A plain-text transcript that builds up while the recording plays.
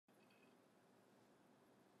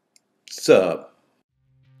Sup?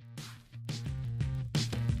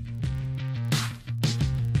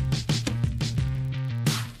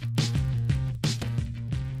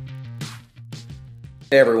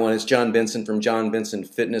 Hey everyone, it's John Benson from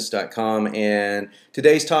johnbensonfitness.com, and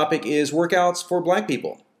today's topic is workouts for black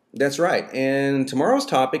people. That's right, and tomorrow's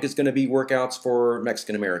topic is going to be workouts for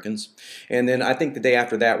Mexican Americans, and then I think the day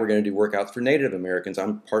after that we're going to do workouts for Native Americans.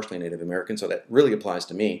 I'm partially Native American, so that really applies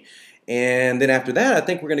to me. And then after that, I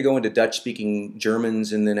think we're going to go into Dutch-speaking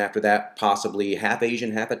Germans, and then after that, possibly half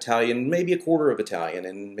Asian, half Italian, maybe a quarter of Italian,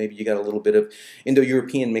 and maybe you got a little bit of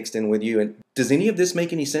Indo-European mixed in with you. And does any of this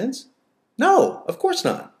make any sense? No, of course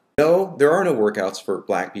not. No, there are no workouts for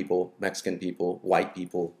black people, Mexican people, white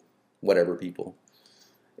people, whatever people.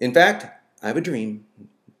 In fact, I have a dream,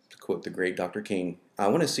 to quote the great Dr. King. I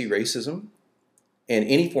want to see racism and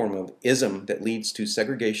any form of ism that leads to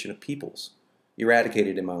segregation of peoples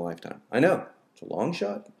eradicated in my lifetime. I know, it's a long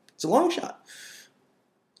shot. It's a long shot.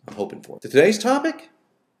 I'm hoping for it. Today's topic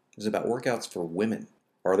is about workouts for women.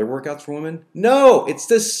 Are there workouts for women? No, it's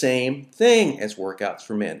the same thing as workouts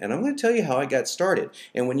for men. And I'm going to tell you how I got started.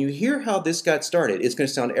 And when you hear how this got started, it's going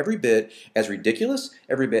to sound every bit as ridiculous,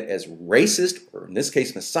 every bit as racist, or in this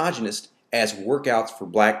case misogynist, as workouts for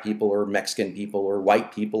black people or Mexican people or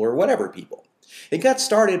white people or whatever people. It got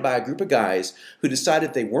started by a group of guys who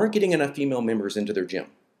decided they weren't getting enough female members into their gym.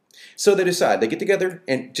 So they decide, they get together,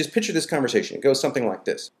 and just picture this conversation. It goes something like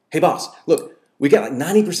this. Hey boss, look, we got like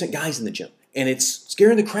 90% guys in the gym. And it's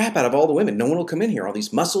scaring the crap out of all the women. No one will come in here. All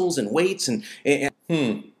these muscles and weights and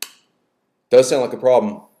does sound like a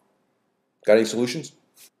problem. Got any solutions?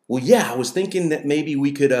 Well, yeah, I was thinking that maybe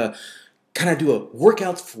we could kind of do a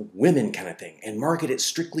workouts for women kind of thing and market it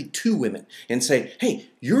strictly to women and say, hey,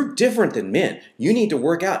 you're different than men. You need to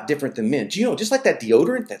work out different than men. Do you know, just like that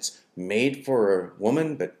deodorant that's made for a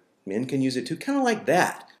woman, but men can use it too, kind of like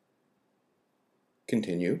that.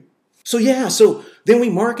 Continue. So then we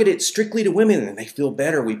market it strictly to women and they feel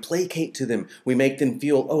better. We placate to them. We make them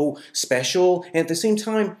feel, oh, special. And at the same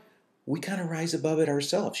time, we kind of rise above it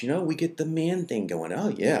ourselves. You know, we get the man thing going. Oh,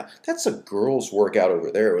 yeah, that's a girl's workout over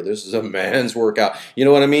there, or this is a man's workout. You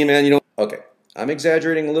know what I mean, man? You know, okay, I'm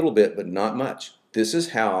exaggerating a little bit, but not much. This is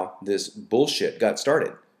how this bullshit got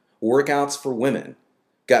started. Workouts for women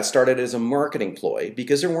got started as a marketing ploy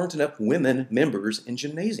because there weren't enough women members in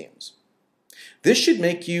gymnasiums. This should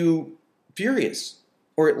make you furious,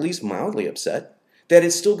 or at least mildly upset, that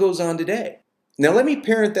it still goes on today. Now let me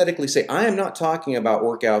parenthetically say, I am not talking about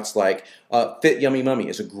workouts like Fit Yummy Mummy.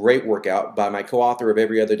 It's a great workout by my co-author of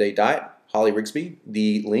Every Other Day Diet, Holly Rigsby.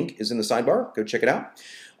 The link is in the sidebar. Go check it out.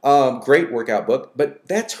 Great workout book, but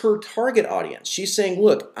that's her target audience. She's saying,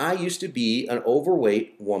 look, I used to be an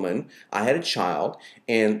overweight woman. I had a child,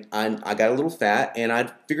 and I got a little fat, and I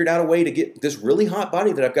figured out a way to get this really hot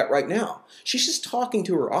body that I've got right now. She's just talking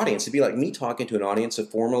to her audience. It'd be like me talking to an audience of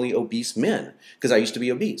formerly obese men, because I used to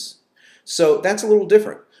be obese. So that's a little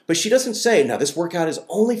different. But she doesn't say, now this workout is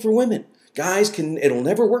only for women. Guys it'll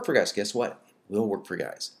never work for guys. Guess what? It will work for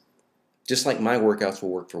guys. Just like my workouts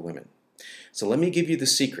will work for women. So let me give you the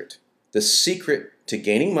secret to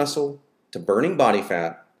gaining muscle, to burning body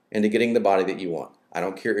fat, and to getting the body that you want. I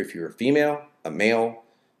don't care if you're a female, a male,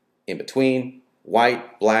 in between,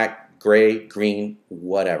 white, black, gray, green,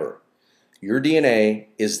 whatever. Your DNA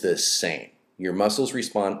is the same. Your muscles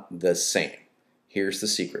respond the same. Here's the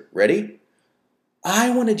secret. Ready? I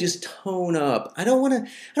want to just tone up. I don't want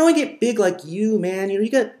to get big like you, man. You know,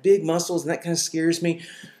 you got big muscles and that kind of scares me.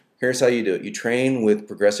 Here's how you do it. You train with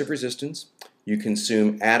progressive resistance. You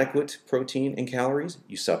consume adequate protein and calories.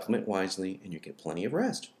 You supplement wisely, and you get plenty of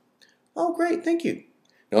rest. Oh, great. Thank you.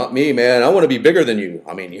 Not me, man. I want to be bigger than you.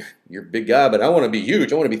 I mean, you're a big guy, but I want to be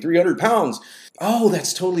huge. I want to be 300 pounds. Oh,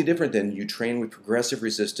 that's totally different than you train with progressive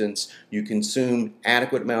resistance. You consume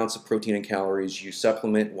adequate amounts of protein and calories. You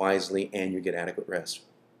supplement wisely, and you get adequate rest.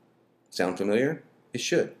 Sound familiar? It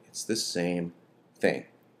should. It's the same thing.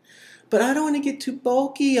 But I don't want to get too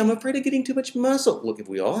bulky. I'm afraid of getting too much muscle. Look, if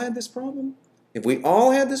we all had this problem,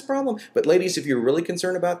 but ladies, if you're really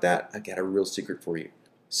concerned about that, I got a real secret for you.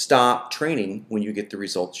 Stop training when you get the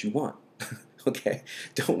results you want. Okay?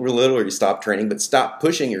 Don't literally stop training, but stop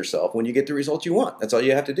pushing yourself when you get the results you want. That's all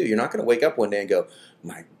you have to do. You're not going to wake up one day and go,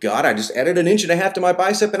 my God, I just added 1.5 inches to my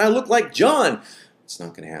bicep and I look like John. It's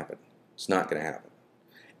not going to happen. It's not going to happen.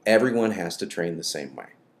 Everyone has to train the same way.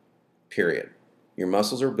 Period. Your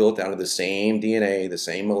muscles are built out of the same DNA, the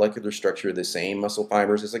same molecular structure, the same muscle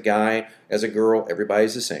fibers as a guy, as a girl.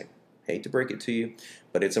 Everybody's the same. Hate to break it to you,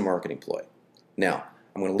 but it's a marketing ploy. Now,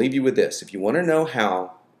 I'm going to leave you with this. If you want to know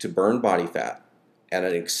how to burn body fat at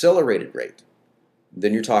an accelerated rate,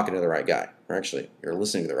 then you're talking to the right guy. Or actually, you're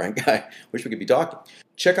listening to the right guy. Wish we could be talking.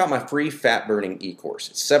 Check out my free fat burning e-course.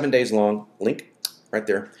 It's 7 days long. Link right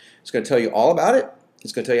there. It's going to tell you all about it.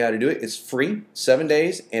 It's going to tell you how to do it. It's free, 7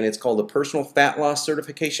 days, and it's called the Personal Fat Loss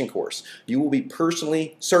Certification Course. You will be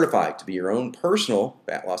personally certified to be your own personal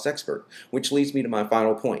fat loss expert, which leads me to my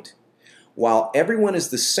final point. While everyone is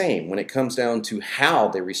the same when it comes down to how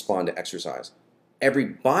they respond to exercise, every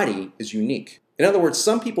body is unique. In other words,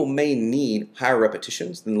 some people may need higher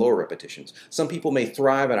repetitions than lower repetitions. Some people may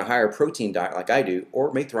thrive on a higher protein diet like I do,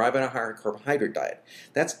 or may thrive on a higher carbohydrate diet.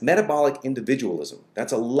 That's metabolic individualism.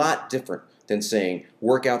 That's a lot different than saying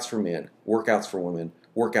workouts for men, workouts for women,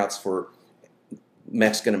 workouts for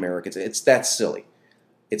Mexican Americans. That's silly.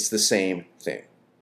 It's the same thing.